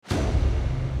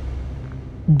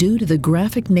Due to the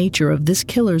graphic nature of this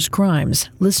killer's crimes,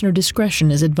 listener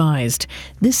discretion is advised.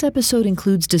 This episode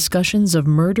includes discussions of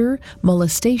murder,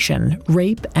 molestation,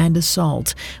 rape, and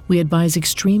assault. We advise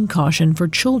extreme caution for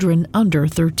children under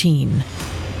 13.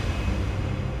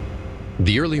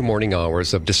 The early morning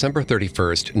hours of December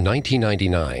 31st,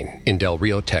 1999, in Del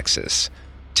Rio, Texas.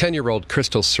 10-year-old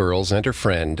Crystal Searles and her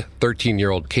friend,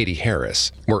 13-year-old Katie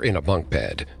Harris, were in a bunk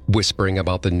bed, whispering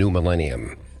about the new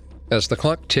millennium. As the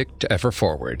clock ticked ever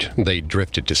forward, they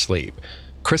drifted to sleep,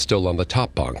 Crystal on the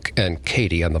top bunk and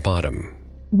Katie on the bottom.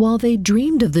 While they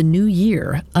dreamed of the new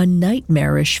year, a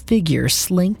nightmarish figure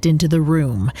slinked into the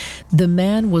room. The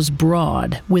man was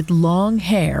broad, with long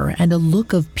hair and a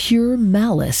look of pure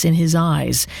malice in his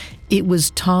eyes. It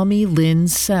was Tommy Lynn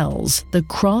Sells, the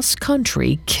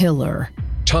cross-country killer.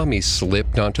 Tommy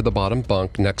slipped onto the bottom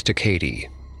bunk next to Katie.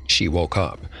 She woke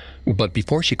up, but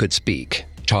before she could speak,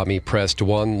 Tommy pressed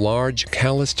one large,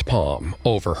 calloused palm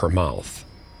over her mouth.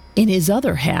 In his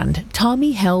other hand,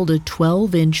 Tommy held a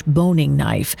 12-inch boning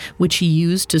knife, which he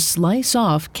used to slice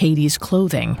off Katie's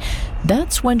clothing.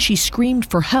 That's when she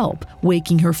screamed for help,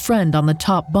 waking her friend on the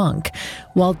top bunk.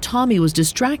 While Tommy was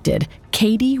distracted,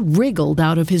 Katie wriggled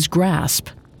out of his grasp.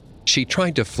 She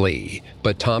tried to flee,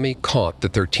 but Tommy caught the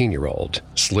 13-year-old,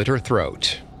 slit her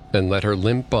throat, and let her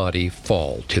limp body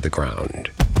fall to the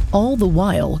ground. All the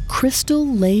while, Crystal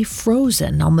lay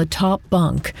frozen on the top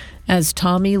bunk. As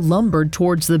Tommy lumbered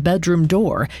towards the bedroom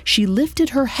door, she lifted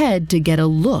her head to get a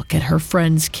look at her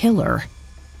friend's killer.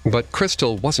 But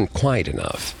Crystal wasn't quiet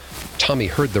enough. Tommy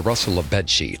heard the rustle of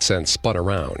bedsheets and spun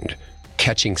around,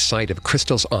 catching sight of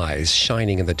Crystal's eyes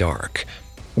shining in the dark.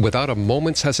 Without a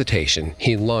moment's hesitation,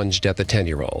 he lunged at the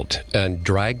 10-year-old and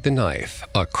dragged the knife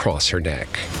across her neck.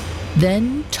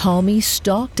 Then Tommy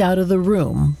stalked out of the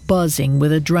room, buzzing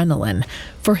with adrenaline.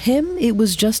 For him, it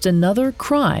was just another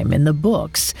crime in the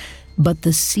books. But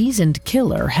the seasoned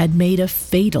killer had made a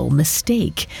fatal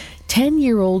mistake.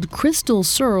 10-year-old Crystal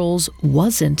Searles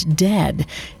wasn't dead,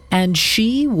 and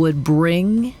she would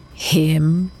bring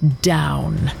him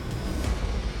down.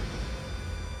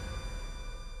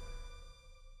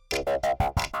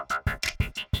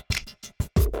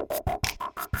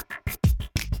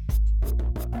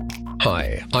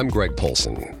 Hi, I'm Greg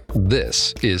Polson.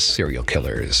 This is Serial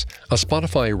Killers, a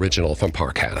Spotify original from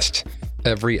Parcast.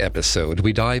 Every episode,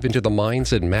 we dive into the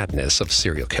minds and madness of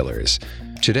serial killers.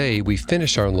 Today, we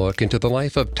finish our look into the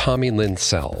life of Tommy Lynn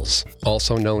Sells,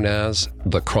 also known as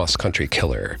the cross-country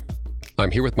killer. I'm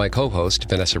here with my co-host,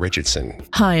 Vanessa Richardson.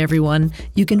 Hi, everyone.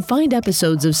 You can find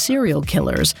episodes of Serial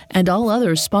Killers and all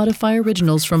other Spotify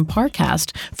originals from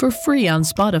Parcast for free on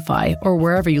Spotify or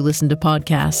wherever you listen to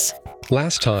podcasts.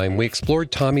 Last time, we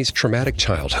explored Tommy's traumatic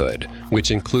childhood, which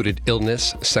included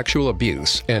illness, sexual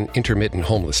abuse, and intermittent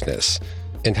homelessness,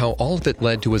 and how all of it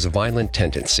led to his violent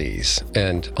tendencies,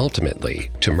 and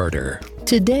ultimately to murder.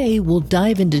 Today, we'll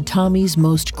dive into Tommy's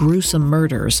most gruesome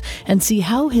murders and see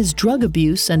how his drug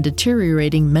abuse and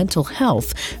deteriorating mental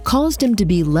health caused him to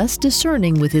be less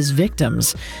discerning with his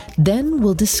victims. Then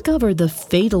we'll discover the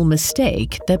fatal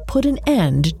mistake that put an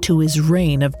end to his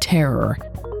reign of terror.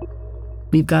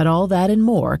 We've got all that and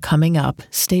more coming up.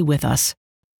 Stay with us.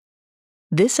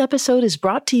 This episode is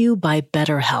brought to you by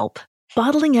BetterHelp.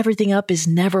 Bottling everything up is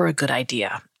never a good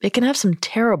idea. It can have some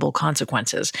terrible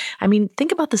consequences. I mean,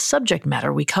 think about the subject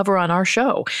matter we cover on our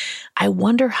show. I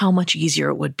wonder how much easier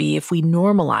it would be if we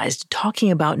normalized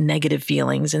talking about negative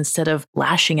feelings instead of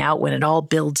lashing out when it all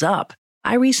builds up.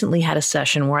 I recently had a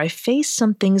session where I faced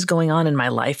some things going on in my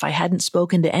life I hadn't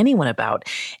spoken to anyone about,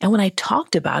 and when I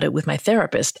talked about it with my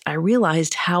therapist, I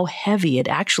realized how heavy it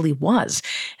actually was,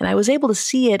 and I was able to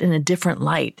see it in a different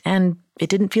light, and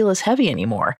it didn't feel as heavy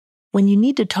anymore. When you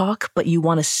need to talk, but you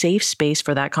want a safe space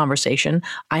for that conversation,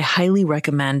 I highly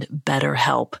recommend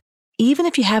BetterHelp. Even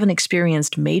if you haven't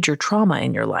experienced major trauma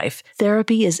in your life,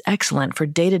 therapy is excellent for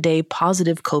day-to-day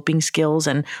positive coping skills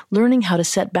and learning how to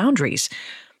set boundaries.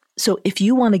 So if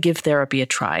you want to give therapy a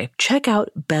try, check out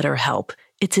BetterHelp.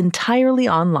 It's entirely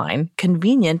online,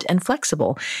 convenient, and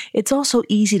flexible. It's also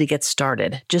easy to get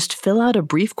started. Just fill out a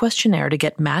brief questionnaire to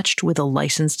get matched with a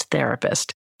licensed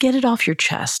therapist. Get it off your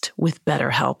chest with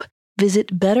BetterHelp.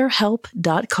 Visit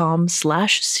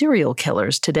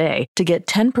betterhelp.com/serialkillers today to get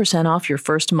 10% off your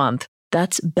first month.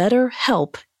 That's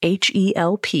BetterHelp,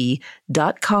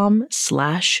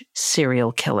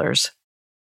 HELP.com/serialkillers.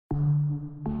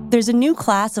 There's a new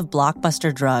class of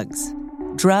blockbuster drugs.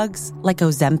 Drugs like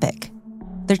Ozempic.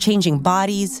 They're changing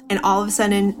bodies. And all of a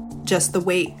sudden, just the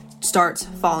weight starts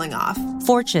falling off.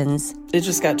 Fortunes. It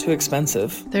just got too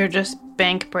expensive. They're just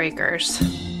bank breakers.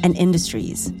 And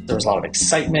industries. There was a lot of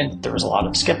excitement. There was a lot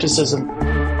of skepticism.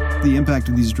 The impact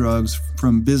of these drugs,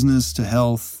 from business to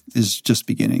health, is just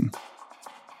beginning.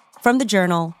 From the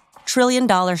Journal, $1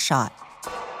 Trillion Shot.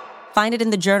 Find it in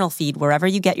the Journal feed wherever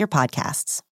you get your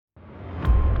podcasts.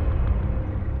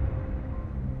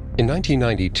 In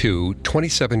 1992,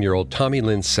 27-year-old Tommy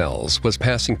Lynn Sells was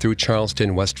passing through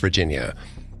Charleston, West Virginia.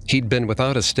 He'd been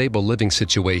without a stable living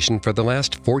situation for the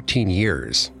last 14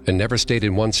 years and never stayed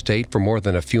in one state for more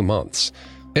than a few months.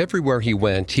 Everywhere he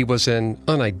went, he was an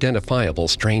unidentifiable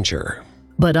stranger.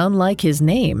 But unlike his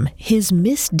name, his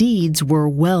misdeeds were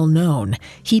well known.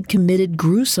 He'd committed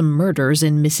gruesome murders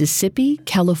in Mississippi,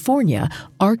 California,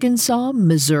 Arkansas,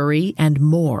 Missouri, and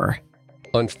more.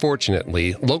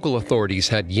 Unfortunately, local authorities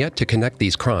had yet to connect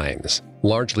these crimes,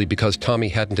 largely because Tommy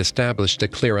hadn't established a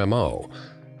clear MO.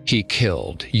 He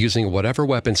killed using whatever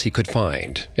weapons he could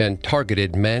find and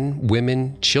targeted men,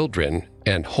 women, children,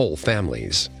 and whole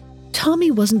families.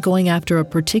 Tommy wasn't going after a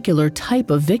particular type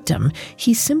of victim.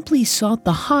 He simply sought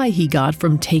the high he got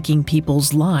from taking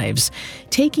people's lives.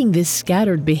 Taking this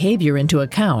scattered behavior into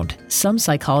account, some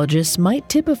psychologists might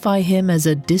typify him as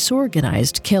a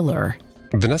disorganized killer.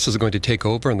 Vanessa is going to take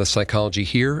over on the psychology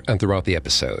here and throughout the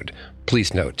episode.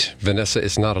 Please note, Vanessa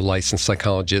is not a licensed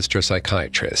psychologist or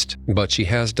psychiatrist, but she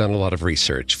has done a lot of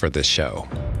research for this show.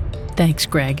 Thanks,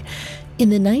 Greg. In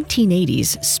the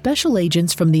 1980s, special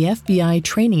agents from the FBI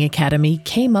Training Academy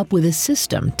came up with a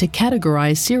system to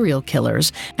categorize serial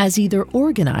killers as either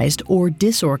organized or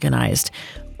disorganized.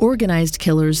 Organized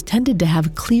killers tended to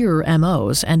have clearer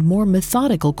MOs and more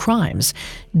methodical crimes.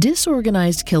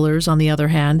 Disorganized killers, on the other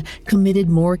hand, committed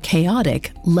more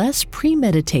chaotic, less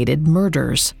premeditated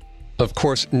murders. Of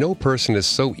course, no person is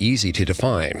so easy to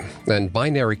define, and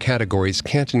binary categories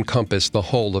can't encompass the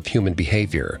whole of human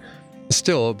behavior.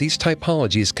 Still, these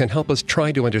typologies can help us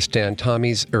try to understand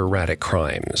Tommy's erratic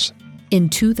crimes. In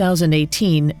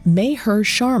 2018, Meher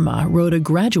Sharma wrote a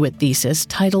graduate thesis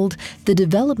titled The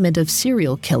Development of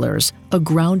Serial Killers, a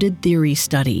Grounded Theory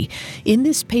Study. In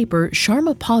this paper,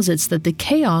 Sharma posits that the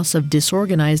chaos of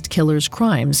disorganized killers'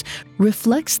 crimes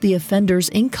reflects the offender's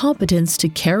incompetence to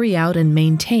carry out and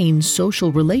maintain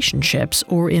social relationships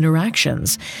or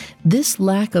interactions. This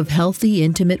lack of healthy,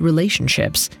 intimate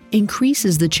relationships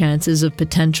increases the chances of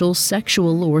potential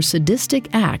sexual or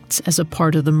sadistic acts as a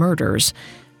part of the murders.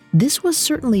 This was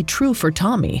certainly true for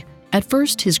Tommy. At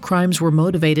first, his crimes were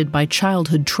motivated by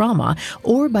childhood trauma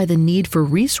or by the need for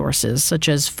resources such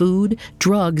as food,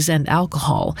 drugs, and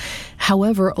alcohol.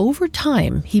 However, over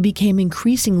time, he became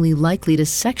increasingly likely to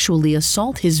sexually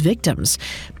assault his victims,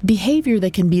 behavior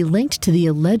that can be linked to the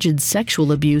alleged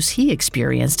sexual abuse he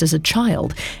experienced as a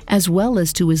child, as well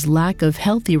as to his lack of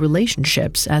healthy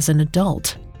relationships as an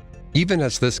adult. Even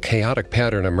as this chaotic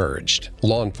pattern emerged,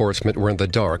 law enforcement were in the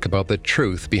dark about the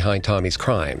truth behind Tommy's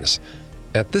crimes.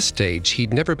 At this stage,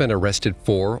 he'd never been arrested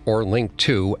for or linked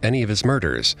to any of his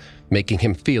murders, making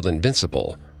him feel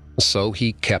invincible. So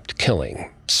he kept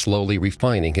killing, slowly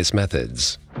refining his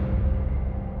methods.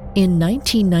 In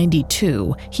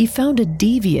 1992, he found a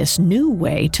devious new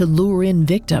way to lure in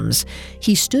victims.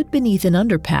 He stood beneath an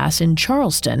underpass in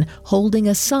Charleston holding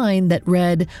a sign that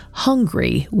read,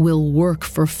 "Hungry will work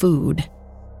for food."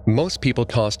 Most people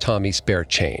tossed Tommy spare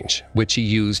change, which he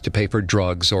used to pay for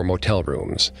drugs or motel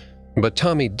rooms. But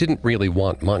Tommy didn't really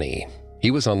want money.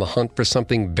 He was on the hunt for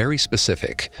something very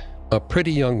specific, a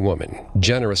pretty young woman,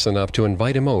 generous enough to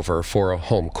invite him over for a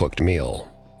home-cooked meal.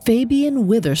 Fabian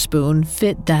Witherspoon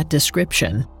fit that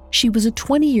description. She was a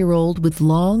 20-year-old with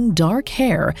long, dark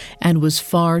hair and was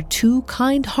far too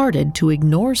kind-hearted to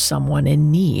ignore someone in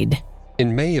need.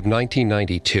 In May of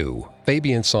 1992,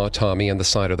 Fabian saw Tommy on the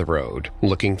side of the road,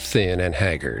 looking thin and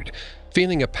haggard.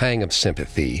 Feeling a pang of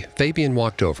sympathy, Fabian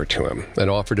walked over to him and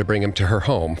offered to bring him to her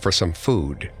home for some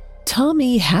food.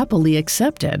 Tommy happily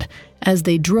accepted. As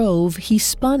they drove, he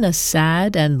spun a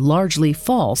sad and largely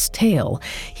false tale.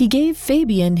 He gave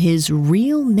Fabian his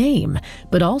real name,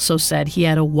 but also said he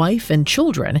had a wife and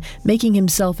children, making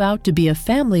himself out to be a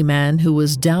family man who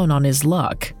was down on his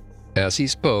luck. As he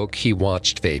spoke, he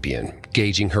watched Fabian,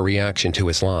 gauging her reaction to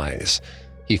his lies.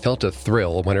 He felt a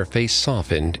thrill when her face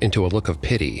softened into a look of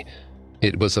pity.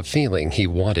 It was a feeling he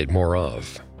wanted more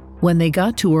of. When they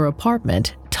got to her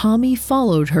apartment, Tommy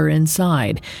followed her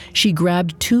inside. She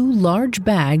grabbed 2 large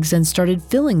bags and started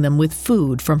filling them with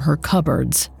food from her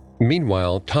cupboards.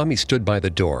 Meanwhile, Tommy stood by the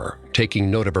door, taking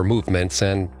note of her movements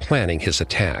and planning his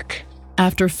attack.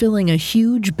 After filling a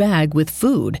huge bag with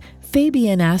food,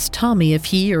 Fabian asked Tommy if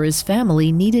he or his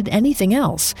family needed anything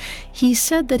else. He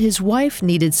said that his wife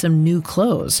needed some new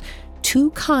clothes.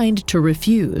 Too kind to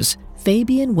refuse,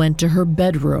 Fabian went to her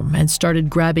bedroom and started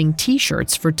grabbing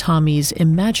t-shirts for Tommy's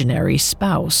imaginary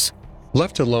spouse.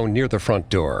 Left alone near the front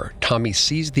door, Tommy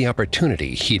seized the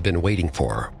opportunity he'd been waiting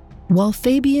for. While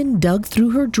Fabian dug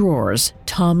through her drawers,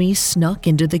 Tommy snuck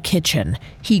into the kitchen.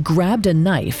 He grabbed a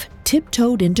knife,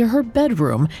 tiptoed into her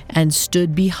bedroom, and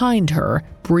stood behind her,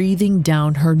 breathing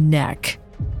down her neck.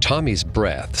 Tommy's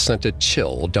breath sent a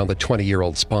chill down the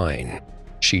 20-year-old's spine.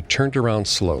 She turned around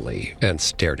slowly and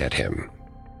stared at him.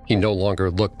 He no longer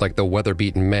looked like the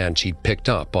weather-beaten man she'd picked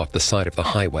up off the side of the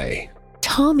highway.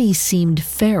 Tommy seemed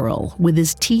feral, with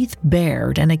his teeth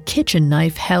bared and a kitchen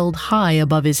knife held high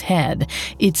above his head,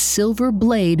 its silver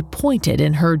blade pointed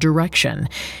in her direction.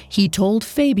 He told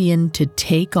Fabian to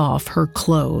take off her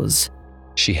clothes.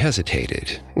 She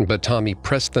hesitated, but Tommy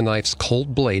pressed the knife's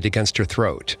cold blade against her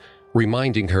throat,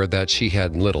 reminding her that she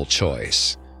had little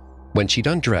choice. When she'd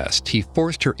undressed, he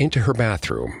forced her into her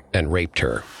bathroom and raped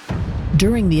her.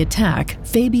 During the attack,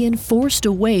 Fabian forced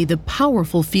away the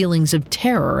powerful feelings of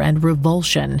terror and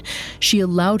revulsion. She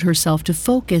allowed herself to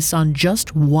focus on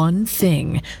just one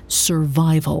thing: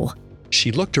 survival.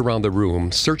 She looked around the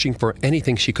room, searching for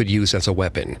anything she could use as a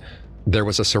weapon. There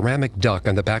was a ceramic duck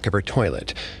on the back of her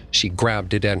toilet. She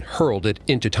grabbed it and hurled it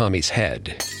into Tommy's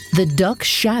head. The duck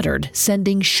shattered,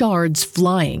 sending shards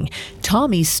flying.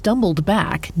 Tommy stumbled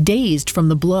back, dazed from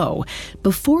the blow.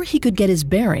 Before he could get his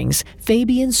bearings,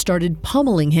 Fabian started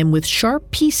pummeling him with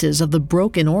sharp pieces of the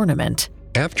broken ornament.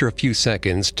 After a few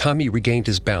seconds, Tommy regained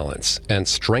his balance and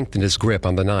strengthened his grip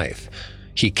on the knife.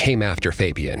 He came after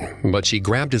Fabian, but she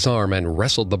grabbed his arm and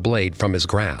wrestled the blade from his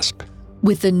grasp.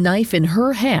 With the knife in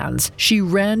her hands, she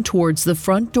ran towards the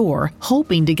front door,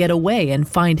 hoping to get away and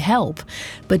find help.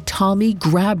 But Tommy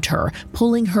grabbed her,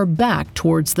 pulling her back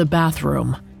towards the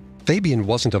bathroom. Fabian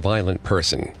wasn't a violent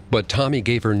person, but Tommy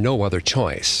gave her no other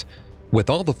choice. With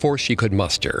all the force she could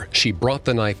muster, she brought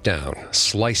the knife down,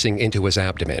 slicing into his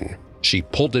abdomen. She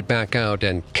pulled it back out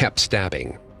and kept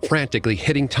stabbing, frantically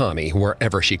hitting Tommy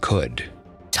wherever she could.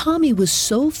 Tommy was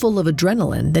so full of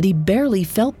adrenaline that he barely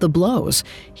felt the blows.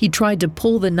 He tried to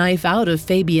pull the knife out of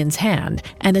Fabian's hand,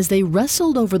 and as they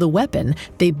wrestled over the weapon,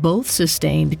 they both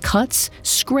sustained cuts,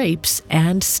 scrapes,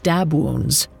 and stab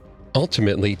wounds.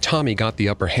 Ultimately, Tommy got the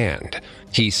upper hand.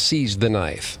 He seized the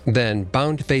knife, then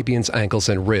bound Fabian's ankles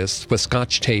and wrists with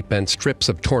scotch tape and strips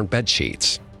of torn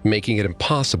bedsheets, making it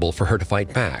impossible for her to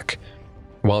fight back.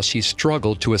 While she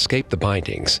struggled to escape the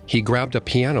bindings, he grabbed a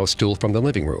piano stool from the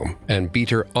living room and beat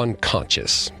her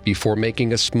unconscious before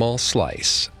making a small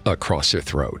slice across her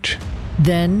throat.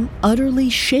 Then, utterly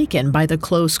shaken by the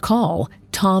close call,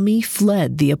 Tommy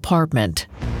fled the apartment.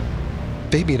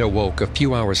 Fabian awoke a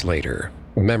few hours later.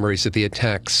 Memories of the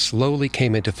attack slowly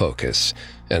came into focus,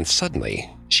 and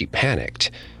suddenly she panicked.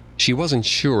 She wasn't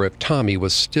sure if Tommy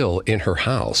was still in her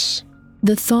house.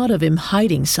 The thought of him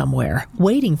hiding somewhere,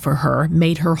 waiting for her,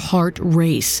 made her heart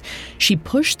race. She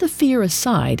pushed the fear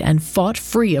aside and fought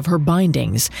free of her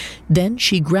bindings. Then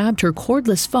she grabbed her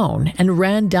cordless phone and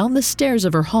ran down the stairs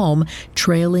of her home,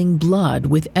 trailing blood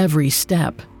with every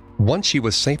step. Once she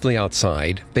was safely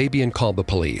outside, Fabian called the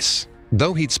police.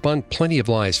 Though he'd spun plenty of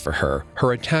lies for her,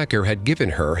 her attacker had given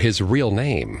her his real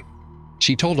name.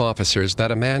 She told officers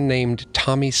that a man named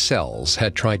Tommy Sells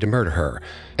had tried to murder her,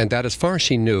 and that as far as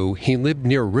she knew, he lived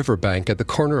near a riverbank at the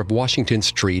corner of Washington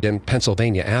Street and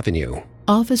Pennsylvania Avenue.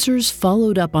 Officers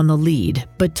followed up on the lead,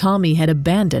 but Tommy had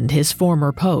abandoned his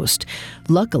former post.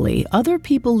 Luckily, other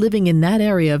people living in that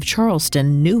area of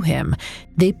Charleston knew him.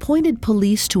 They pointed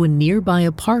police to a nearby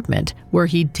apartment where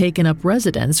he'd taken up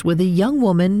residence with a young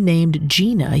woman named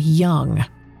Gina Young.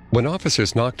 When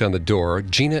officers knocked on the door,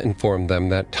 Gina informed them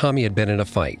that Tommy had been in a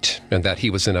fight and that he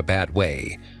was in a bad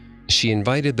way. She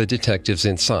invited the detectives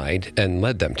inside and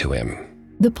led them to him.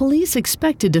 The police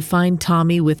expected to find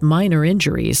Tommy with minor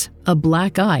injuries, a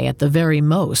black eye at the very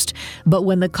most, but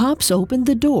when the cops opened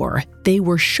the door, they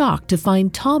were shocked to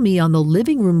find Tommy on the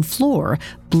living room floor,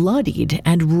 bloodied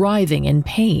and writhing in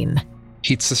pain.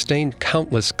 He'd sustained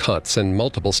countless cuts and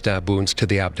multiple stab wounds to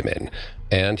the abdomen,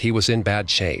 and he was in bad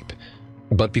shape.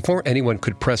 But before anyone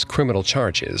could press criminal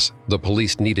charges, the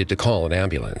police needed to call an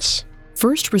ambulance.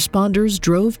 First responders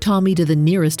drove Tommy to the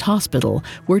nearest hospital,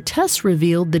 where tests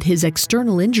revealed that his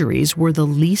external injuries were the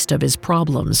least of his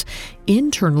problems.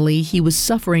 Internally, he was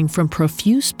suffering from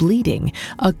profuse bleeding,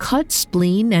 a cut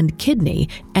spleen and kidney,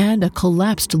 and a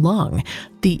collapsed lung.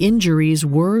 The injuries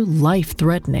were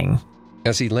life-threatening.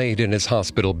 As he laid in his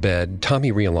hospital bed,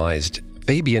 Tommy realized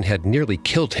Fabian had nearly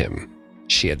killed him.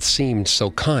 She had seemed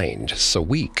so kind, so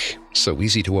weak, so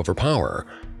easy to overpower,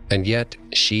 and yet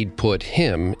she'd put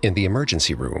him in the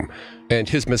emergency room, and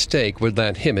his mistake would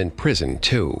land him in prison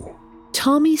too.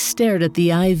 Tommy stared at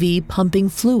the IV pumping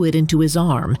fluid into his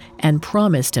arm and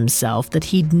promised himself that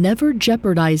he'd never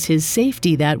jeopardize his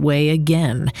safety that way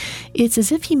again. It's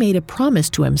as if he made a promise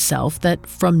to himself that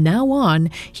from now on,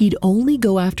 he'd only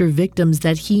go after victims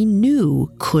that he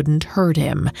knew couldn't hurt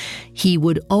him. He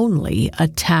would only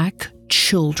attack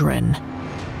children.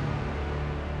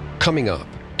 Coming up,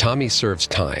 Tommy serves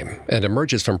time and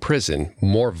emerges from prison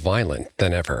more violent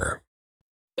than ever.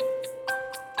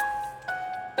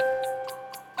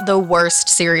 The worst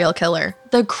serial killer,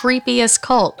 the creepiest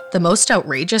cult, the most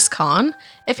outrageous con?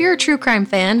 If you're a true crime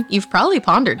fan, you've probably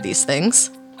pondered these things.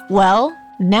 Well,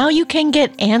 now you can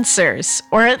get answers,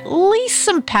 or at least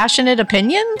some passionate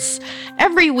opinions.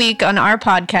 Every week on our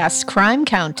podcast, Crime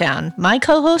Countdown, my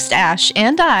co-host Ash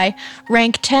and I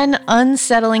rank 10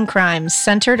 unsettling crimes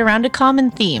centered around a common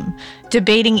theme,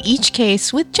 debating each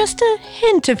case with just a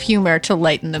hint of humor to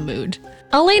lighten the mood.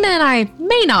 Elena and I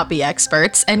may not be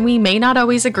experts, and we may not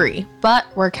always agree, but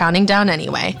we're counting down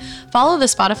anyway. Follow the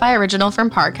Spotify original from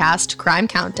Parcast, Crime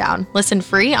Countdown. Listen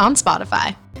free on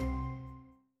Spotify.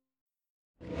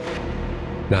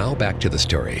 Now back to the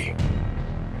story.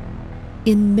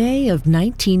 In May of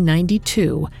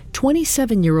 1992,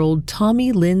 27-year-old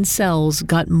Tommy Lynn Sells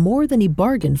got more than he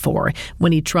bargained for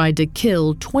when he tried to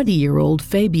kill 20-year-old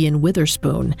Fabian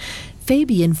Witherspoon.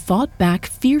 Fabian fought back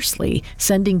fiercely,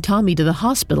 sending Tommy to the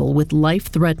hospital with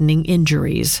life-threatening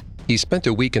injuries. He spent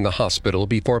a week in the hospital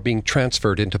before being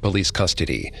transferred into police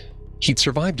custody. He'd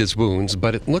survived his wounds,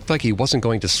 but it looked like he wasn't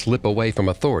going to slip away from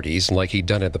authorities like he'd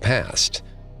done in the past.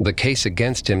 The case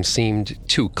against him seemed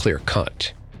too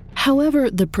clear-cut. However,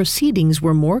 the proceedings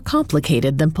were more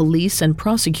complicated than police and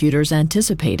prosecutors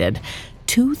anticipated.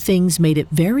 Two things made it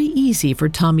very easy for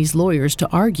Tommy's lawyers to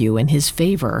argue in his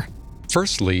favor.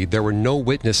 Firstly, there were no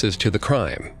witnesses to the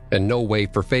crime, and no way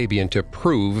for Fabian to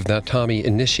prove that Tommy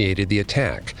initiated the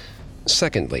attack.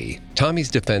 Secondly, Tommy's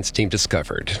defense team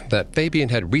discovered that Fabian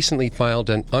had recently filed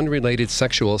an unrelated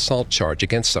sexual assault charge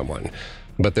against someone,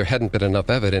 but there hadn't been enough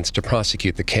evidence to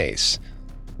prosecute the case.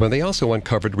 But they also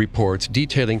uncovered reports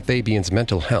detailing Fabian's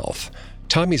mental health.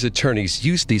 Tommy's attorneys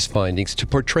used these findings to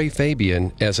portray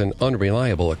Fabian as an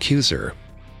unreliable accuser.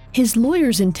 His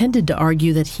lawyers intended to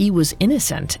argue that he was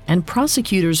innocent, and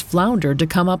prosecutors floundered to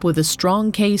come up with a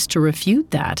strong case to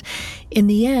refute that. In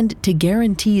the end, to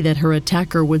guarantee that her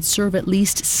attacker would serve at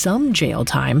least some jail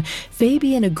time,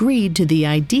 Fabian agreed to the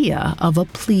idea of a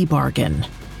plea bargain.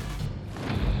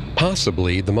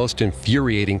 Possibly the most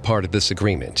infuriating part of this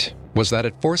agreement was that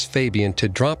it forced Fabian to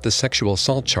drop the sexual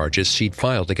assault charges she'd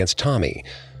filed against Tommy.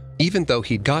 Even though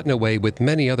he'd gotten away with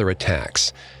many other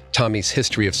attacks, Tommy's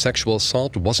history of sexual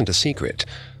assault wasn't a secret,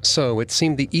 so it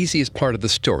seemed the easiest part of the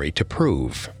story to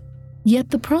prove.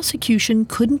 Yet the prosecution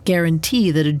couldn't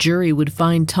guarantee that a jury would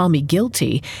find Tommy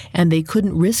guilty, and they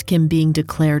couldn't risk him being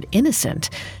declared innocent.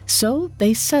 So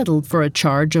they settled for a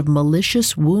charge of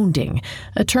malicious wounding,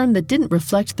 a term that didn't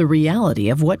reflect the reality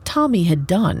of what Tommy had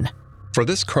done. For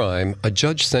this crime, a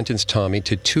judge sentenced Tommy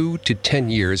to 2 to 10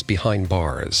 years behind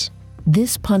bars.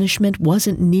 This punishment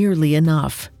wasn't nearly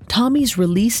enough. Tommy's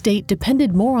release date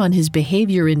depended more on his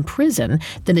behavior in prison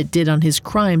than it did on his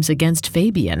crimes against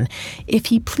Fabian. If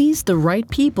he pleased the right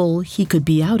people, he could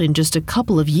be out in just a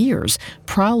couple of years,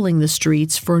 prowling the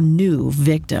streets for new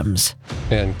victims.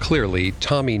 And clearly,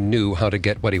 Tommy knew how to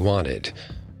get what he wanted.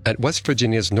 At West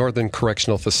Virginia's Northern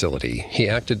Correctional Facility, he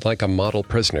acted like a model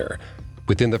prisoner.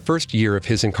 Within the first year of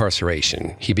his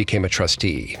incarceration, he became a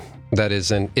trustee. That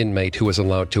is, an inmate who was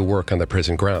allowed to work on the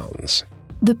prison grounds.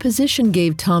 The position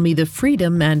gave Tommy the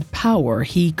freedom and power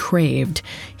he craved.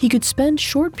 He could spend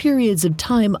short periods of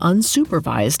time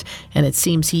unsupervised, and it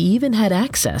seems he even had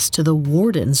access to the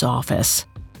warden's office.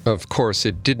 Of course,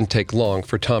 it didn't take long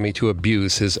for Tommy to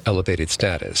abuse his elevated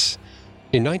status.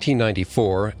 In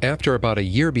 1994, after about a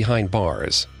year behind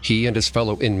bars, he and his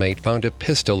fellow inmate found a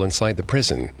pistol inside the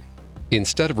prison.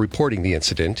 Instead of reporting the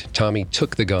incident, Tommy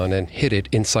took the gun and hid it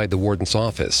inside the warden's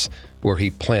office, where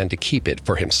he planned to keep it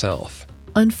for himself.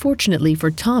 Unfortunately for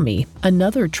Tommy,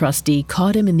 another trustee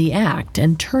caught him in the act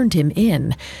and turned him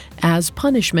in. As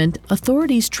punishment,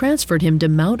 authorities transferred him to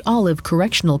Mount Olive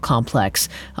Correctional Complex,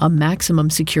 a maximum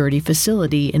security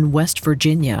facility in West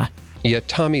Virginia. Yet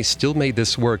Tommy still made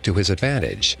this work to his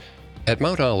advantage. At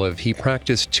Mount Olive, he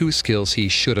practiced 2 skills he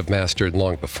should have mastered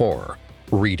long before: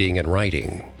 reading and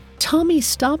writing. Tommy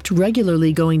stopped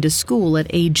regularly going to school at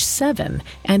age 7,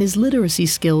 and his literacy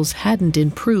skills hadn't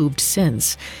improved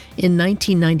since. In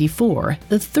 1994,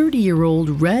 the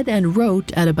 30-year-old read and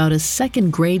wrote at about a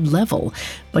 2nd grade level,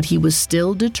 but he was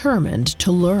still determined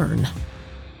to learn.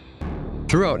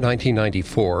 Throughout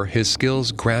 1994, his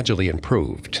skills gradually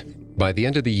improved. By the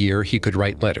end of the year, he could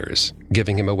write letters,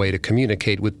 giving him a way to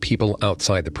communicate with people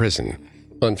outside the prison.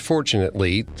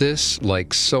 Unfortunately, this,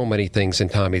 like so many things in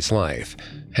Tommy's life,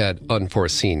 had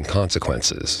unforeseen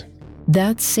consequences.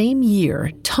 That same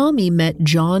year, Tommy met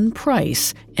John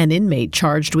Price, an inmate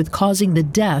charged with causing the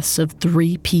deaths of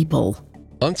 3 people.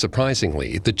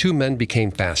 Unsurprisingly, the two men became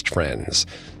fast friends.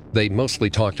 They mostly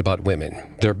talked about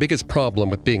women. Their biggest problem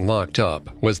with being locked up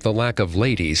was the lack of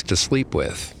ladies to sleep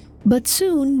with. But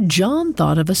soon, John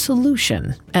thought of a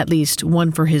solution, at least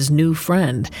one for his new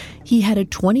friend. He had a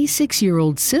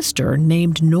 26-year-old sister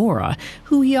named Nora,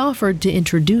 who he offered to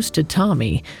introduce to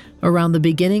Tommy. Around the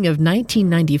beginning of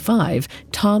 1995,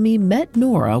 Tommy met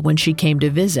Nora when she came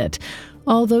to visit.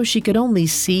 Although she could only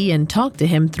see and talk to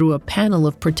him through a panel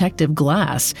of protective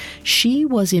glass, she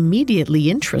was immediately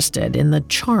interested in the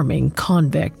charming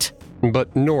convict.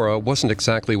 But Nora wasn't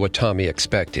exactly what Tommy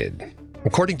expected.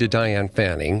 According to Diane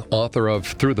Fanning, author of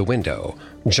Through the Window,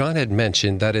 John had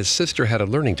mentioned that his sister had a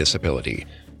learning disability.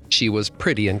 She was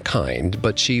pretty and kind,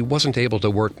 but she wasn't able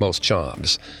to work most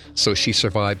jobs, so she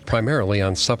survived primarily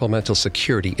on supplemental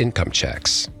security income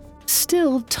checks.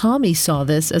 Still, Tommy saw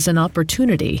this as an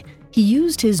opportunity. He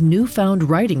used his newfound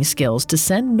writing skills to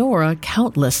send Nora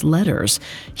countless letters.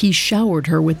 He showered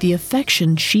her with the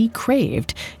affection she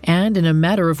craved, and in a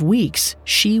matter of weeks,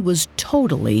 she was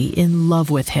totally in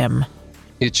love with him.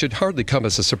 It should hardly come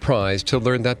as a surprise to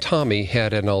learn that Tommy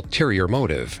had an ulterior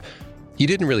motive. He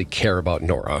didn't really care about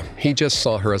Nora. He just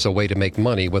saw her as a way to make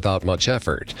money without much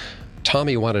effort.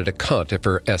 Tommy wanted a cut of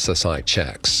her SSI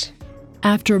checks.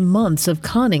 After months of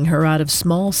conning her out of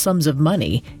small sums of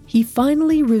money, he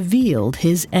finally revealed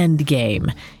his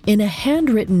endgame. In a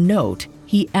handwritten note,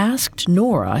 he asked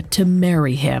Nora to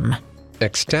marry him.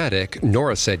 Ecstatic,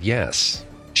 Nora said yes.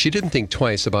 She didn't think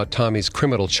twice about Tommy's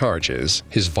criminal charges,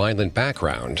 his violent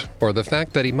background, or the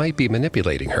fact that he might be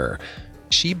manipulating her.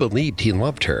 She believed he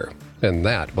loved her, and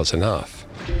that was enough.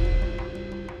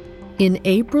 In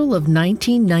April of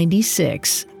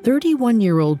 1996,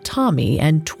 31-year-old Tommy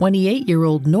and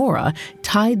 28-year-old Nora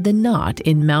tied the knot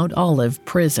in Mount Olive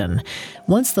prison.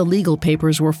 Once the legal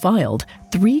papers were filed,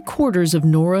 3/4 of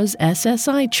Nora's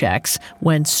SSI checks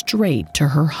went straight to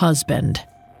her husband.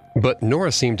 But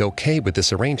Nora seemed okay with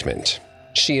this arrangement.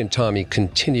 She and Tommy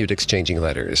continued exchanging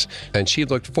letters, and she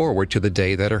looked forward to the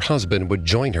day that her husband would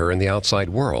join her in the outside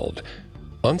world.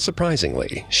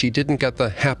 Unsurprisingly, she didn't get the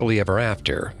happily ever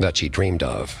after that she dreamed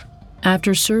of.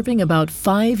 After serving about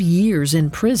 5 years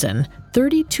in prison,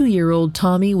 32-year-old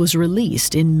Tommy was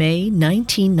released in May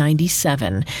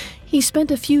 1997. He spent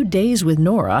a few days with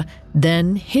Nora,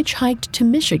 then hitchhiked to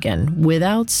Michigan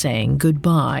without saying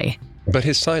goodbye. But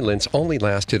his silence only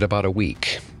lasted about a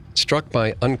week. Struck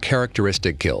by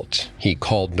uncharacteristic guilt, he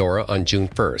called Nora on June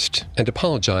 1st and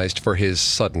apologized for his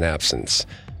sudden absence.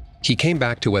 He came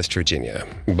back to West Virginia,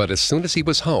 but as soon as he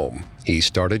was home, he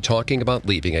started talking about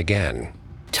leaving again.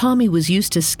 Tommy was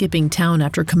used to skipping town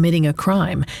after committing a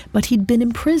crime, but he'd been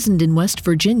imprisoned in West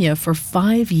Virginia for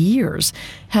 5 years.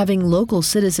 Having local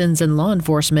citizens and law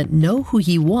enforcement know who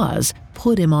he was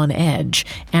put him on edge,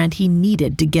 and he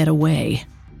needed to get away.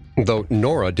 Though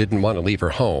Nora didn't want to leave her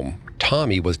home,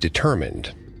 Tommy was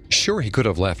determined. Sure, he could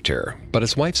have left her, but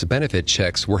his wife's benefit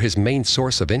checks were his main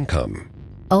source of income.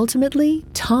 Ultimately,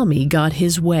 Tommy got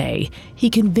his way. He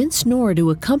convinced Nora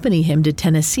to accompany him to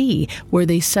Tennessee, where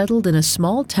they settled in a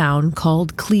small town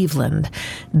called Cleveland.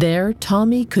 There,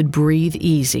 Tommy could breathe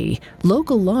easy.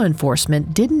 Local law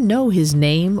enforcement didn't know his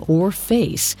name or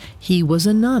face. He was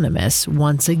anonymous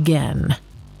once again.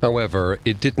 However,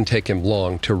 it didn't take him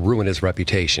long to ruin his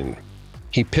reputation.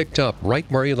 He picked up right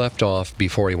where he left off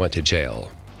before he went to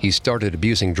jail. He started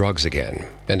abusing drugs again,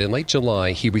 and in late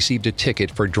July, he received a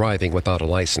ticket for driving without a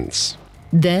license.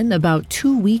 Then, about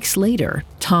 2 weeks later,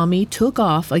 Tommy took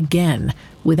off again.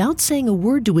 Without saying a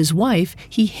word to his wife,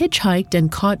 he hitchhiked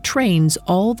and caught trains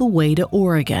all the way to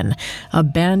Oregon.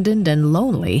 Abandoned and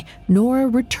lonely, Nora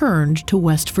returned to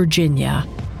West Virginia.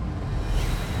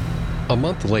 A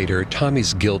month later,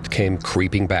 Tommy's guilt came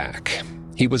creeping back.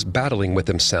 He was battling with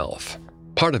himself.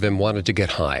 Part of him wanted to get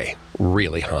high,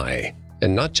 really high.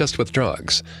 And not just with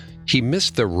drugs. He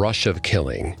missed the rush of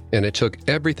killing, and it took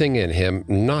everything in him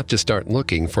not to start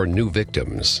looking for new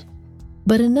victims.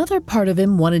 But another part of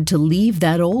him wanted to leave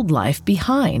that old life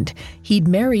behind. He'd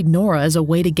married Nora as a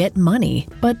way to get money,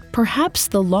 but perhaps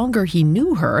the longer he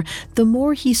knew her, the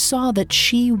more he saw that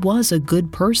she was a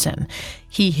good person.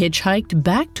 He hitchhiked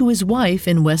back to his wife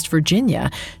in West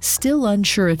Virginia, still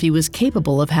unsure if he was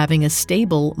capable of having a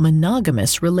stable,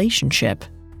 monogamous relationship.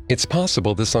 It's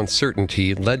possible this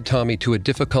uncertainty led Tommy to a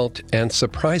difficult and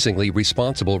surprisingly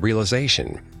responsible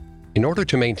realization. In order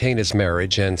to maintain his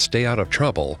marriage and stay out of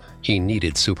trouble, he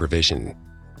needed supervision.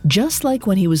 Just like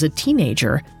when he was a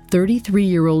teenager,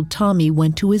 33-year-old Tommy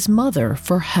went to his mother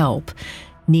for help.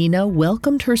 Nina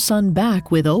welcomed her son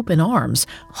back with open arms,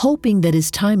 hoping that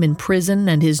his time in prison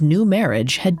and his new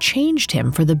marriage had changed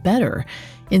him for the better.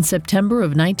 In September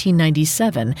of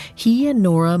 1997, he and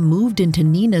Nora moved into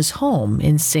Nina's home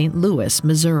in St. Louis,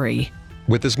 Missouri.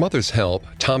 With his mother's help,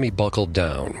 Tommy buckled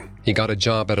down. He got a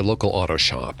job at a local auto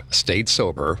shop, stayed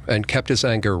sober, and kept his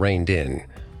anger reined in.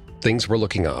 Things were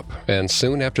looking up, and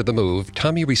soon after the move,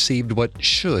 Tommy received what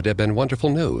should have been wonderful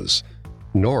news.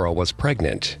 Nora was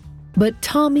pregnant. But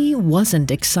Tommy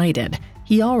wasn't excited.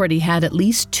 He already had at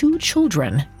least 2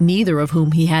 children, neither of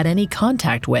whom he had any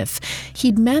contact with.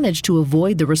 He'd managed to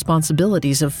avoid the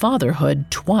responsibilities of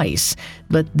fatherhood twice,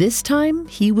 but this time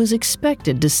he was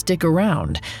expected to stick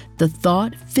around. The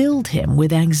thought filled him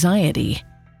with anxiety.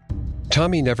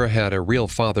 Tommy never had a real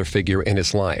father figure in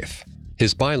his life.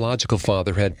 His biological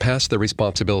father had passed the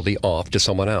responsibility off to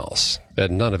someone else,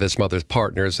 and none of his mother's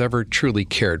partners ever truly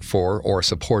cared for or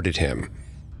supported him.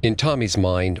 In Tommy's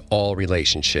mind, all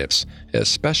relationships,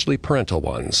 especially parental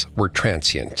ones, were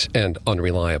transient and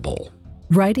unreliable.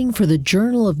 Writing for the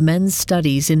Journal of Men's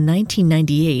Studies in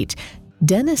 1998,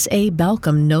 Dennis A.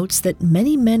 Balcom notes that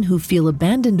many men who feel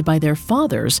abandoned by their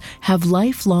fathers have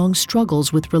lifelong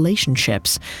struggles with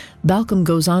relationships. Balcom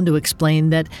goes on to explain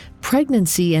that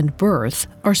pregnancy and birth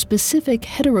are specific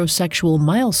heterosexual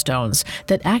milestones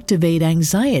that activate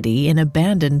anxiety in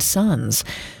abandoned sons.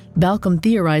 Balcom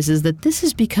theorizes that this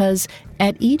is because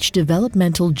at each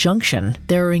developmental junction,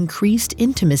 there are increased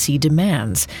intimacy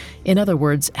demands. In other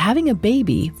words, having a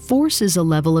baby forces a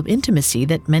level of intimacy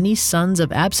that many sons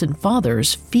of absent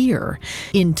fathers fear.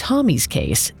 In Tommy's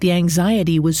case, the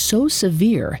anxiety was so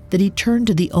severe that he turned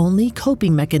to the only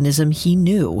coping mechanism he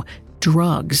knew: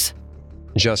 drugs.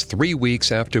 Just 3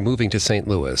 weeks after moving to St.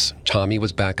 Louis, Tommy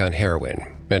was back on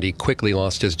heroin, and he quickly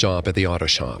lost his job at the auto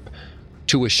shop.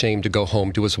 Too ashamed to go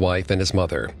home to his wife and his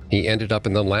mother, he ended up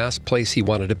in the last place he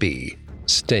wanted to be,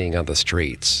 staying on the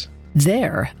streets.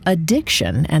 There,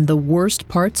 addiction and the worst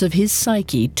parts of his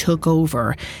psyche took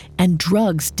over, and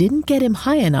drugs didn't get him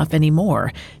high enough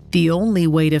anymore. The only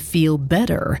way to feel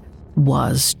better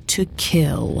was to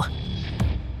kill.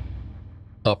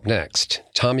 Up next,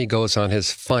 Tommy goes on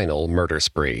his final murder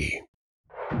spree.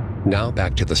 Now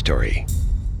back to the story.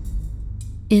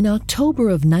 In October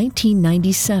of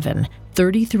 1997,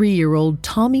 33-year-old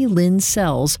Tommy Lynn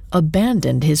Sells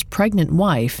abandoned his pregnant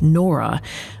wife, Nora.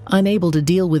 Unable to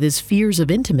deal with his fears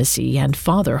of intimacy and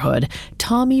fatherhood,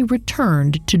 Tommy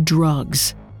returned to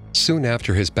drugs. Soon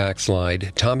after his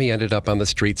backslide, Tommy ended up on the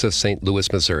streets of St.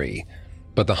 Louis, Missouri.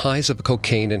 But the highs of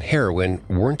cocaine and heroin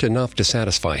weren't enough to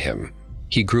satisfy him.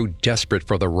 He grew desperate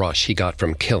for the rush he got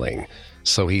from killing,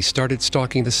 so he started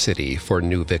stalking the city for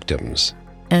new victims.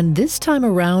 And this time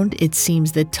around, it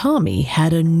seems that Tommy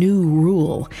had a new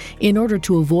rule. In order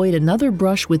to avoid another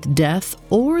brush with death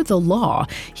or the law,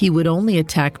 he would only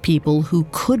attack people who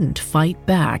couldn't fight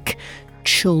back: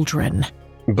 children.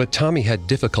 But Tommy had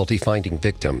difficulty finding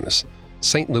victims.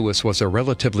 St. Louis was a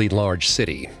relatively large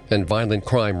city, and violent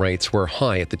crime rates were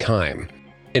high at the time.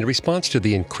 In response to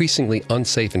the increasingly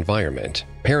unsafe environment,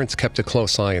 parents kept a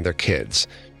close eye on their kids,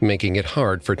 making it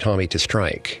hard for Tommy to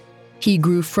strike. He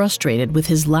grew frustrated with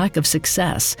his lack of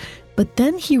success, but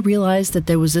then he realized that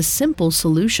there was a simple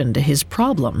solution to his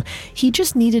problem. He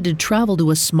just needed to travel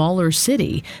to a smaller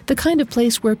city, the kind of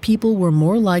place where people were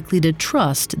more likely to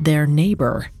trust their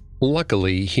neighbor.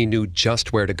 Luckily, he knew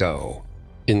just where to go.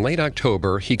 In late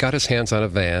October, he got his hands on a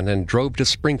van and drove to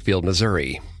Springfield,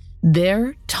 Missouri.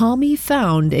 There, Tommy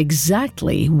found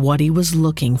exactly what he was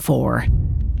looking for.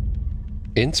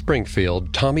 In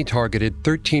Springfield, Tommy targeted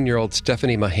 13-year-old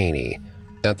Stephanie Mahaney.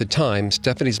 At the time,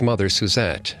 Stephanie's mother,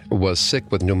 Suzette, was sick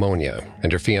with pneumonia,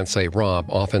 and her fiancé, Rob,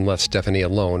 often left Stephanie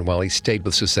alone while he stayed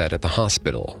with Suzette at the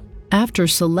hospital. After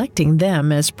selecting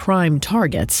them as prime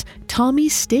targets, Tommy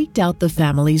staked out the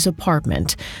family's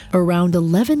apartment. Around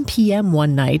 11 p.m.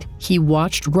 one night, he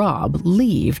watched Rob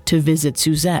leave to visit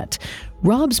Suzette.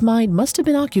 Rob's mind must have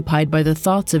been occupied by the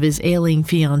thoughts of his ailing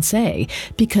fiancée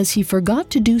because he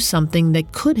forgot to do something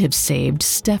that could have saved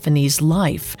Stephanie's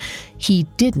life. He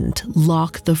didn't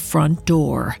lock the front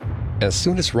door. As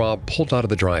soon as Rob pulled out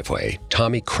of the driveway,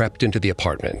 Tommy crept into the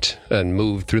apartment and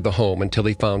moved through the home until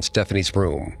he found Stephanie's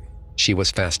room. She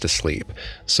was fast asleep,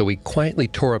 so he quietly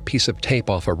tore a piece of tape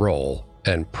off a roll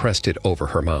and pressed it over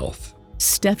her mouth.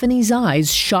 Stephanie's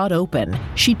eyes shot open.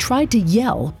 She tried to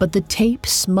yell, but the tape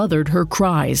smothered her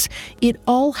cries. It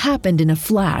all happened in a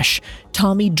flash.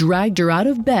 Tommy dragged her out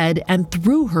of bed and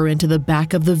threw her into the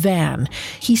back of the van.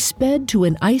 He sped to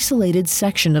an isolated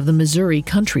section of the Missouri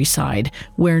countryside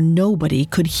where nobody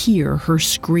could hear her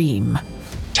scream.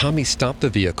 Tommy stopped the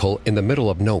vehicle in the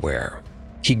middle of nowhere.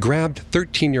 He grabbed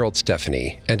 13-year-old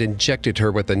Stephanie and injected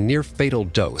her with a near-fatal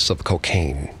dose of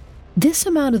cocaine. This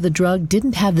amount of the drug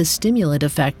didn't have the stimulant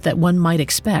effect that one might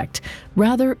expect.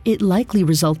 Rather, it likely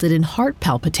resulted in heart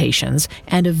palpitations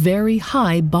and a very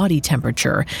high body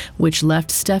temperature, which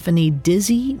left Stephanie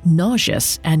dizzy,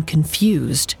 nauseous, and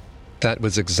confused. That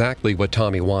was exactly what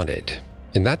Tommy wanted.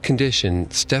 In that condition,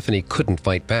 Stephanie couldn't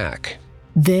fight back.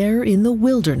 There in the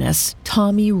wilderness,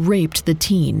 Tommy raped the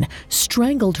teen,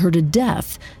 strangled her to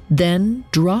death, then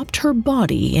dropped her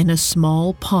body in a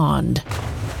small pond.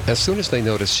 As soon as they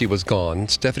noticed she was gone,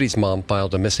 Stephanie's mom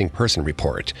filed a missing person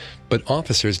report, but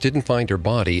officers didn't find her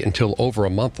body until over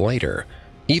a month later.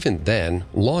 Even then,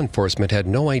 law enforcement had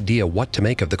no idea what to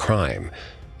make of the crime.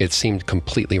 It seemed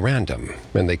completely random,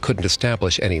 and they couldn't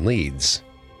establish any leads.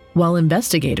 While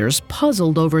investigators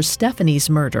puzzled over Stephanie's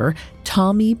murder,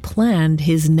 Tommy planned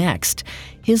his next.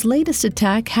 His latest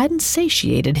attack hadn't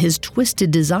satiated his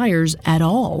twisted desires at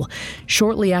all.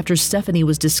 Shortly after Stephanie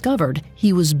was discovered,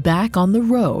 he was back on the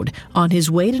road, on his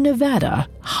way to Nevada,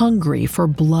 hungry for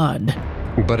blood.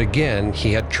 But again,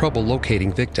 he had trouble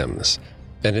locating victims.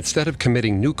 And instead of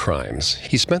committing new crimes,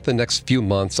 he spent the next few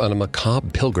months on a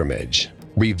macabre pilgrimage,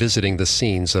 revisiting the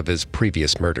scenes of his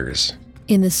previous murders.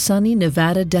 In the sunny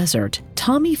Nevada desert,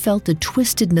 Tommy felt a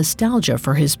twisted nostalgia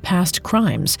for his past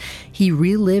crimes. He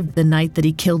relived the night that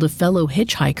he killed a fellow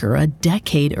hitchhiker a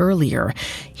decade earlier.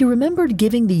 He remembered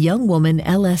giving the young woman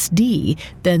LSD,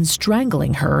 then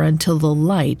strangling her until the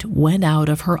light went out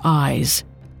of her eyes.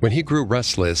 When he grew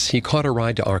restless, he caught a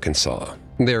ride to Arkansas.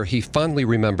 There, he fondly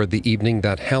remembered the evening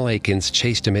that Hal Aikens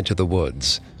chased him into the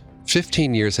woods.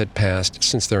 15 years had passed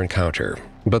since their encounter,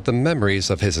 but the memories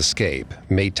of his escape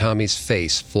made Tommy's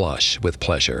face flush with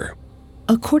pleasure.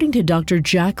 According to Dr.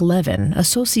 Jack Levin, a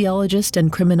sociologist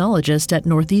and criminologist at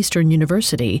Northeastern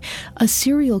University, a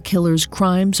serial killer's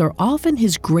crimes are often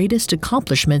his greatest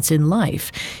accomplishments in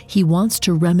life. He wants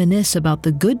to reminisce about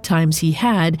the good times he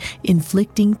had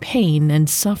inflicting pain and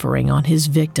suffering on his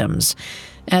victims.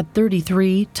 At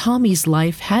 33, Tommy's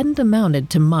life hadn't amounted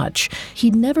to much.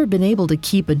 He'd never been able to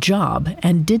keep a job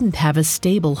and didn't have a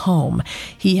stable home.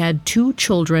 He had 2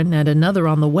 children and another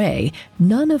on the way,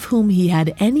 none of whom he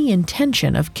had any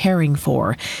intention of caring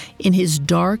for. In his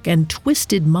dark and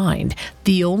twisted mind,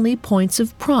 the only points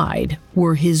of pride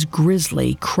were his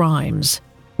grisly crimes.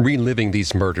 Reliving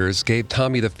these murders gave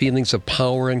Tommy the feelings of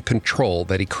power and control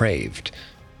that he craved.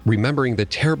 Remembering the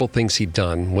terrible things he'd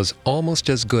done was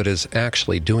almost as good as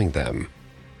actually doing them.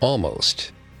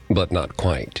 Almost, but not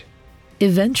quite.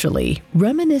 Eventually,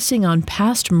 reminiscing on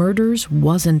past murders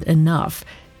wasn't enough.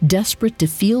 Desperate to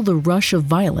feel the rush of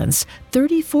violence,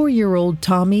 34-year-old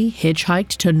Tommy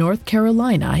hitchhiked to North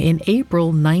Carolina in April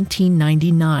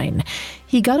 1999.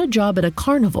 He got a job at a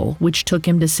carnival, which took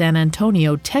him to San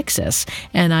Antonio, Texas,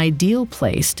 an ideal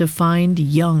place to find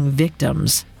young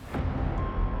victims.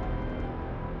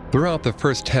 Throughout the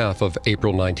first half of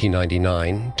April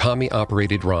 1999, Tommy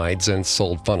operated rides and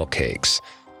sold funnel cakes,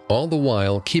 all the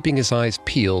while keeping his eyes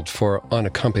peeled for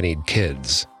unaccompanied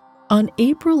kids. On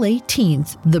April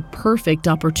 18th, the perfect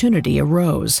opportunity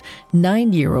arose.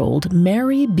 9-year-old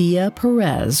Mary Bia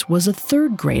Perez was a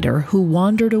 3rd grader who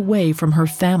wandered away from her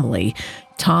family.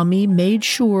 Tommy made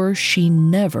sure she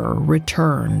never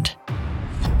returned.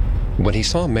 When he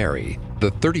saw Mary,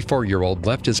 the 34-year-old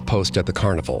left his post at the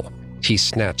carnival. He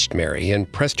snatched Mary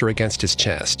and pressed her against his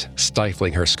chest,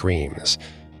 stifling her screams.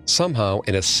 Somehow,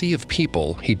 in a sea of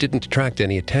people, he didn't attract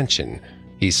any attention.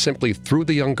 He simply threw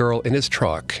the young girl in his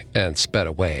truck and sped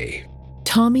away.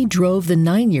 Tommy drove the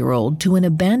 9-year-old to an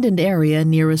abandoned area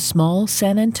near a small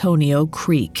San Antonio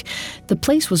creek. The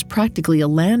place was practically a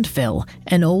landfill.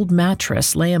 An old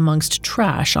mattress lay amongst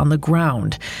trash on the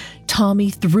ground. Tommy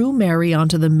threw Mary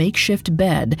onto the makeshift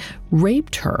bed,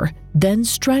 raped her, then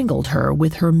strangled her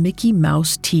with her Mickey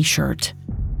Mouse t-shirt.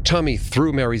 Tommy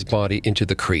threw Mary's body into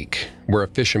the creek, where a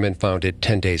fisherman found it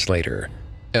 10 days later.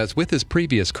 As with his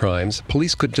previous crimes,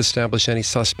 police couldn't establish any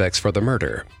suspects for the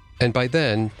murder. And by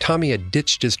then, Tommy had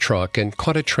ditched his truck and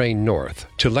caught a train north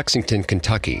to Lexington,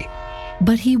 Kentucky.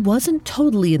 But he wasn't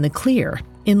totally in the clear.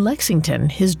 In Lexington,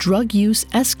 his drug use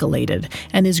escalated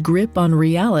and his grip on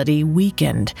reality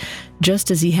weakened.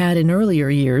 Just as he had in earlier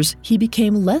years, he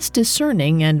became less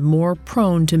discerning and more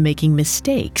prone to making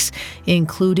mistakes,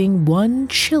 including one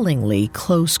chillingly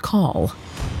close call.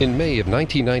 In May of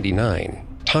 1999,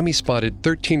 Tommy spotted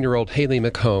 13-year-old Haley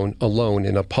McHone alone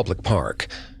in a public park.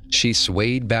 She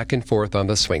swayed back and forth on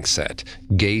the swing set,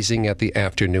 gazing at the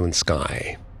afternoon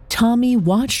sky. Tommy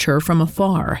watched her from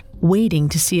afar, waiting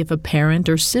to see if a parent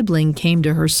or sibling came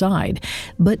to her side.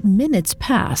 But minutes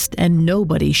passed and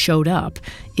nobody showed up.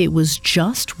 It was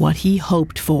just what he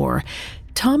hoped for.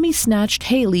 Tommy snatched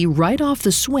Haley right off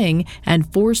the swing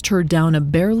and forced her down a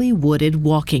barely wooded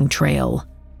walking trail.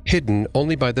 Hidden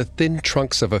only by the thin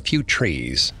trunks of a few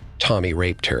trees, Tommy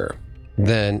raped her.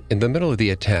 Then, in the middle of the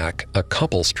attack, a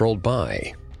couple strolled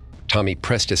by. Tommy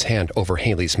pressed his hand over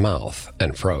Haley's mouth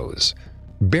and froze.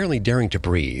 Barely daring to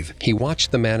breathe, he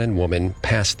watched the man and woman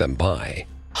pass them by.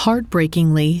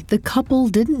 Heartbreakingly, the couple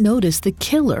didn't notice the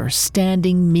killer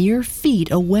standing mere feet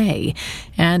away,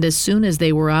 and as soon as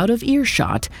they were out of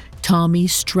earshot, Tommy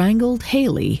strangled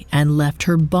Haley and left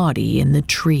her body in the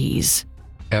trees.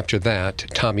 After that,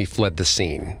 Tommy fled the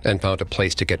scene and found a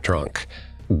place to get drunk.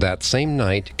 That same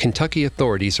night, Kentucky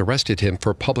authorities arrested him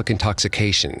for public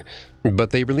intoxication, but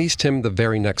they released him the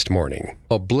very next morning,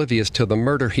 oblivious to the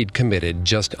murder he'd committed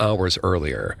just hours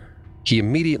earlier. He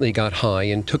immediately got high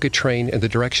and took a train in the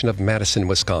direction of Madison,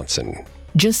 Wisconsin.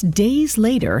 Just days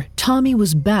later, Tommy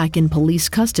was back in police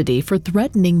custody for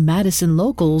threatening Madison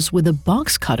locals with a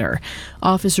box cutter.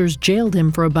 Officers jailed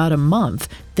him for about a month,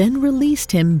 then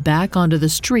released him back onto the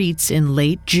streets in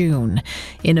late June.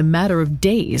 In a matter of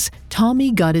days,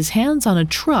 Tommy got his hands on a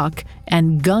truck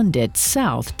and gunned it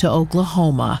south to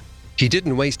Oklahoma. He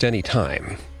didn't waste any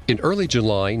time. In early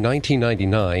July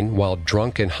 1999, while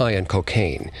drunk and high on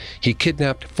cocaine, he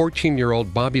kidnapped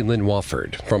 14-year-old Bobby Lynn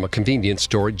Wofford from a convenience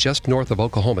store just north of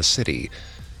Oklahoma City.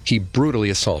 He brutally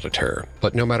assaulted her,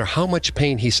 but no matter how much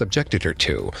pain he subjected her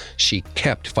to, she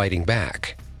kept fighting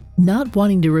back. Not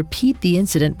wanting to repeat the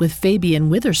incident with Fabian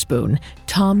Witherspoon,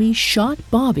 Tommy shot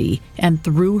Bobby and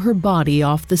threw her body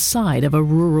off the side of a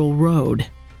rural road.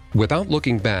 Without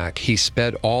looking back, he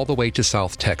sped all the way to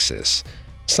South Texas.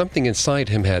 Something inside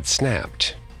him had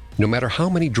snapped. No matter how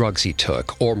many drugs he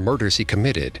took or murders he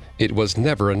committed, it was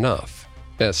never enough.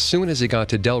 As soon as he got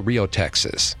to Del Rio,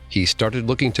 Texas, he started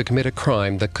looking to commit a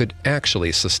crime that could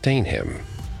actually sustain him.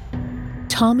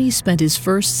 Tommy spent his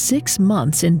first 6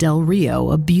 months in Del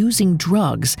Rio abusing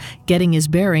drugs, getting his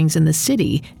bearings in the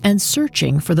city, and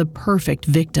searching for the perfect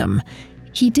victim.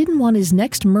 He didn't want his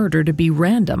next murder to be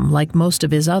random like most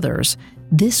of his others.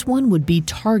 This one would be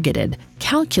targeted,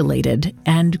 calculated,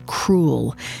 and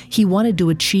cruel. He wanted to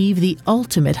achieve the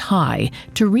ultimate high,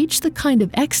 to reach the kind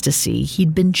of ecstasy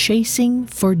he'd been chasing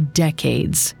for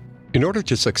decades. In order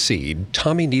to succeed,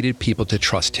 Tommy needed people to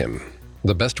trust him.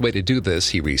 The best way to do this,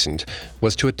 he reasoned,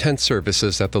 was to attend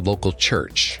services at the local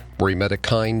church, where he met a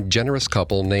kind, generous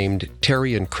couple named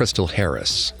Terry and Crystal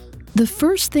Harris. The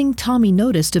first thing Tommy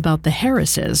noticed about the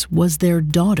Harrises was their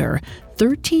daughter,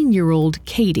 13-year-old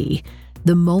Katie.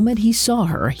 The moment he saw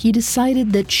her, he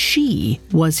decided that she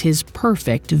was his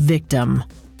perfect victim.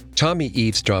 Tommy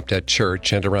eavesdropped at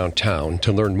church and around town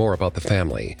to learn more about the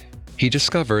family. He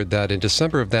discovered that in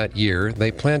December of that year,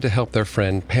 they planned to help their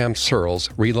friend Pam Searles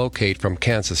relocate from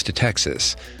Kansas to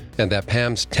Texas, and that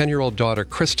Pam's 10-year-old daughter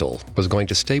Crystal was going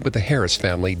to stay with the Harris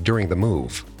family during the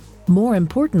move. More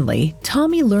importantly,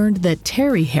 Tommy learned that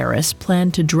Terry Harris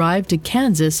planned to drive to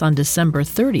Kansas on December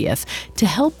 30th to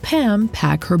help Pam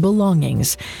pack her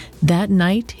belongings. That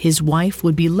night, his wife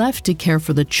would be left to care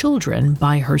for the children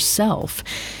by herself.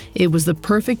 It was the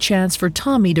perfect chance for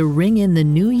Tommy to ring in the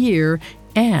new year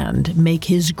and make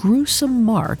his gruesome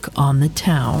mark on the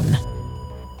town.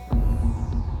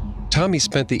 Tommy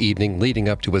spent the evening leading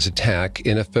up to his attack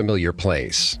in a familiar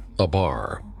place, a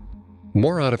bar.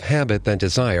 More out of habit than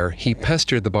desire, he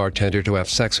pestered the bartender to have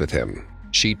sex with him.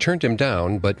 She turned him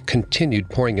down, but continued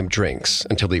pouring him drinks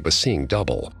until he was seeing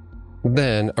double.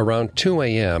 Then, around 2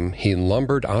 a.m., he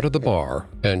lumbered out of the bar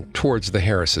and towards the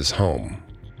Harris' home.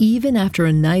 Even after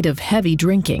a night of heavy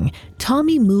drinking,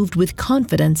 Tommy moved with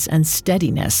confidence and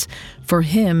steadiness. For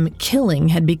him, killing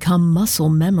had become muscle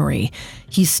memory.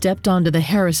 He stepped onto the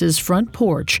Harris' front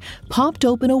porch, popped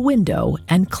open a window,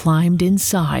 and climbed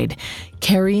inside.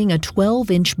 Carrying a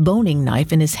 12-inch boning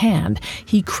knife in his hand,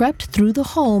 he crept through the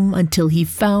home until he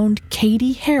found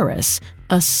Katie Harris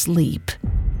asleep.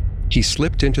 He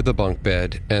slipped into the bunk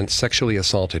bed and sexually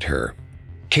assaulted her.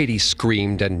 Katie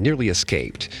screamed and nearly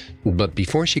escaped, but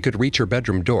before she could reach her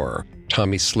bedroom door,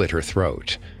 Tommy slit her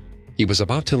throat. He was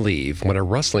about to leave when a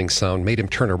rustling sound made him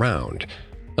turn around.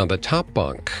 On the top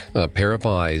bunk, a pair of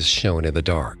eyes shone in the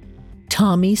dark.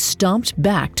 Tommy stomped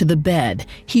back to the bed.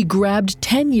 He grabbed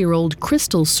 10-year-old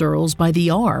Crystal Searles by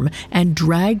the arm and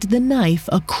dragged the knife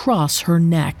across her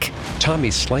neck.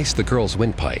 Tommy sliced the girl's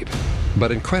windpipe,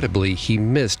 but incredibly, he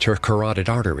missed her carotid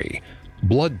artery.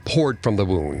 Blood poured from the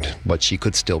wound, but she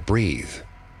could still breathe.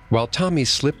 While Tommy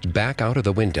slipped back out of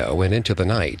the window and into the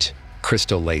night,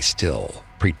 Crystal lay still,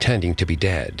 pretending to be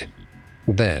dead.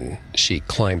 Then she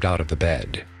climbed out of the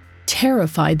bed.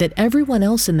 Terrified that everyone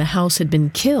else in the house had been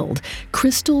killed,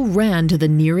 Crystal ran to the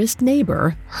nearest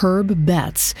neighbor, Herb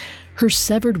Betts. Her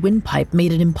severed windpipe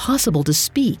made it impossible to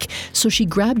speak, so she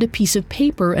grabbed a piece of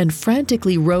paper and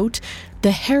frantically wrote,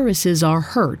 "The Harrises are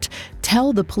hurt.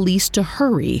 Tell the police to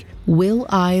hurry. Will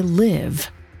I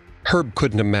live?" Herb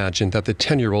couldn't imagine that the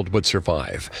 10-year-old would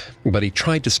survive, but he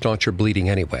tried to staunch her bleeding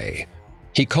anyway.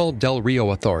 He called Del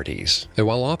Rio authorities, and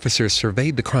while officers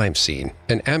surveyed the crime scene,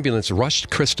 an ambulance rushed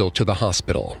Crystal to the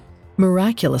hospital.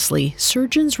 Miraculously,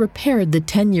 surgeons repaired the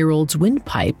 10-year-old's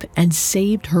windpipe and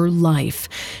saved her life.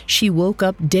 She woke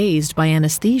up dazed by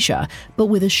anesthesia, but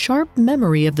with a sharp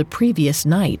memory of the previous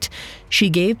night. She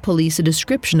gave police a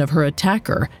description of her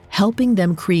attacker, helping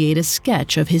them create a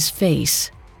sketch of his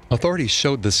face. Authorities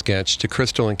showed the sketch to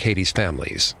Crystal and Katie's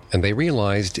families, and they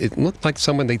realized it looked like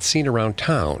someone they'd seen around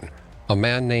town, a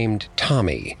man named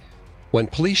Tommy. When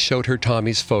police showed her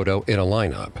Tommy's photo in a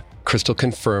lineup, Crystal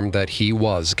confirmed that he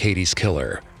was Katie's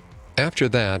killer. After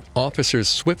that, officers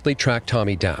swiftly tracked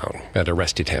Tommy down and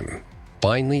arrested him,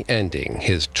 finally ending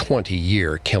his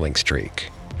 20-year killing streak.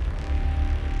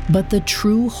 But the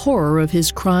true horror of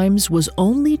his crimes was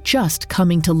only just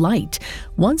coming to light.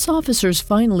 Once officers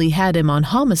finally had him on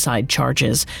homicide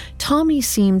charges, Tommy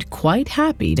seemed quite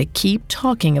happy to keep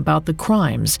talking about the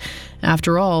crimes.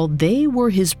 After all, they were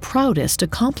his proudest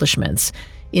accomplishments.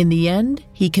 In the end,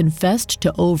 he confessed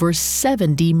to over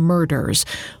 70 murders,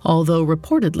 although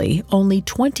reportedly only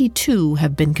 22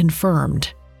 have been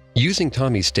confirmed. Using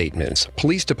Tommy's statements,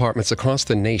 police departments across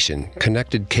the nation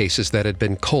connected cases that had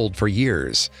been cold for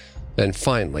years. And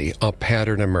finally, a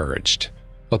pattern emerged.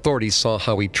 Authorities saw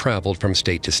how he traveled from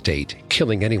state to state,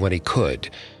 killing anyone he could.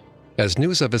 As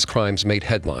news of his crimes made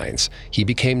headlines, he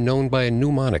became known by a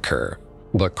new moniker,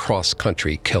 the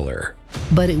cross-country killer.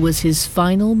 But it was his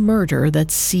final murder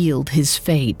that sealed his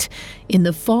fate. In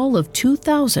the fall of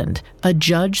 2000, a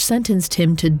judge sentenced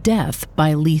him to death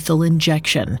by lethal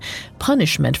injection,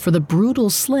 punishment for the brutal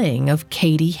slaying of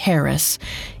Katie Harris.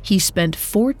 He spent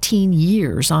 14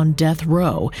 years on death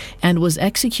row and was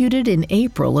executed in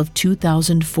April of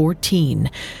 2014.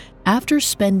 After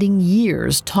spending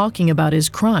years talking about his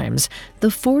crimes, the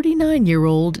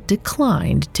 49-year-old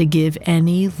declined to give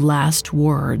any last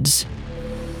words.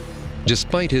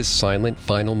 Despite his silent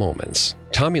final moments,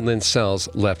 Tommy Lynn Sells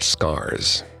left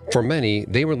scars. For many,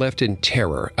 they were left in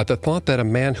terror at the thought that a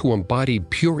man who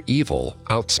embodied pure evil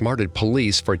outsmarted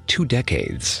police for 2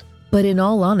 decades. But in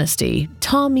all honesty,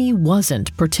 Tommy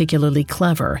wasn't particularly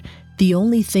clever. The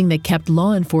only thing that kept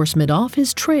law enforcement off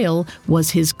his trail was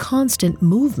his constant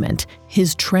movement,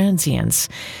 his transience.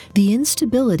 The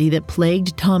instability that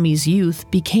plagued Tommy's youth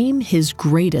became his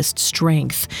greatest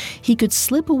strength. He could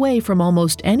slip away from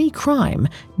almost any crime,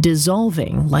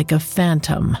 dissolving like a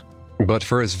phantom. But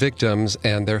for his victims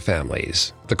and their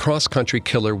families, the cross-country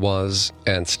killer was,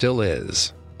 and still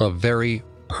is, a very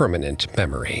permanent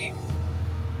memory.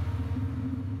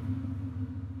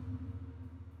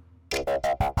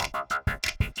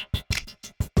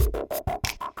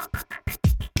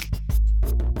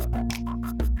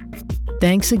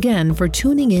 Thanks again for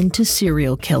tuning in to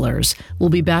Serial Killers. We'll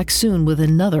be back soon with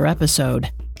another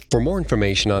episode. For more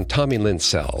information on Tommy Lynn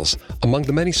Sells, among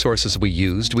the many sources we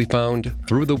used, we found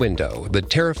Through the Window, the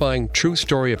terrifying true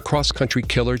story of cross-country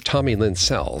killer Tommy Lynn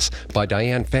Sells by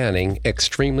Diane Fanning,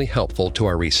 extremely helpful to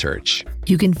our research.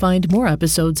 You can find more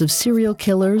episodes of Serial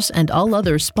Killers and all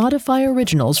other Spotify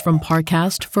originals from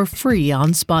Parcast for free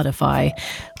on Spotify.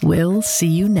 We'll see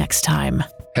you next time.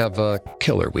 Have a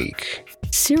killer week.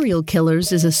 Serial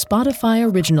Killers is a Spotify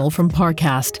original from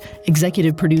Parcast.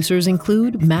 Executive producers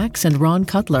include Max and Ron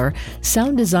Cutler.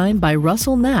 Sound design by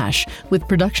Russell Nash, with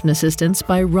production assistance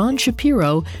by Ron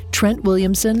Shapiro, Trent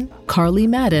Williamson, Carly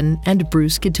Madden, and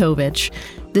Bruce Kitovich.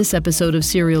 This episode of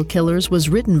Serial Killers was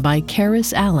written by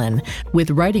Karis Allen,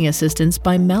 with writing assistance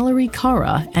by Mallory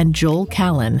Cara and Joel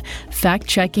Callan,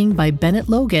 fact-checking by Bennett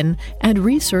Logan, and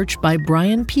research by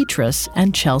Brian Petrus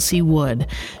and Chelsea Wood.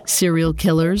 Serial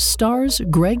Killers stars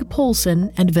Greg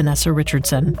Polson and Vanessa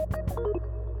Richardson.